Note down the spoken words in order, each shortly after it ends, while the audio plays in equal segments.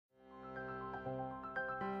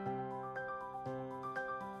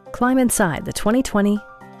climb inside the 2020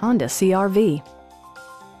 Honda CR-V.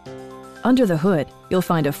 Under the hood, you'll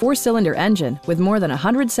find a 4-cylinder engine with more than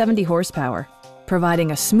 170 horsepower,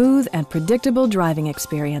 providing a smooth and predictable driving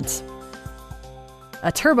experience.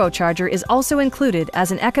 A turbocharger is also included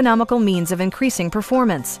as an economical means of increasing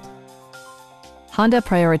performance. Honda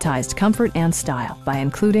prioritized comfort and style by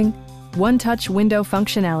including one-touch window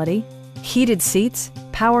functionality, heated seats,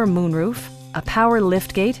 power moonroof, a power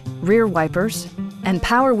liftgate, rear wipers, and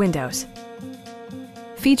power windows.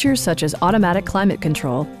 Features such as automatic climate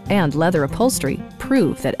control and leather upholstery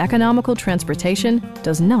prove that economical transportation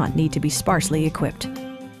does not need to be sparsely equipped.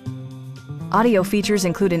 Audio features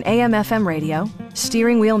include an AM/FM radio,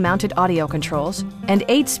 steering wheel mounted audio controls, and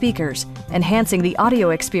 8 speakers, enhancing the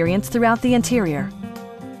audio experience throughout the interior.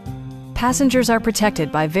 Passengers are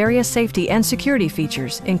protected by various safety and security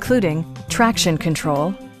features, including traction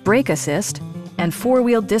control, brake assist, and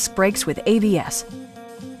 4-wheel disc brakes with ABS.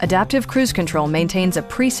 Adaptive Cruise Control maintains a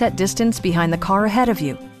preset distance behind the car ahead of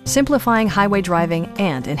you, simplifying highway driving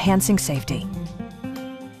and enhancing safety.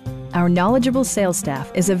 Our knowledgeable sales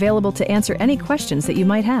staff is available to answer any questions that you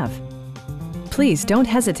might have. Please don't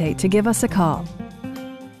hesitate to give us a call.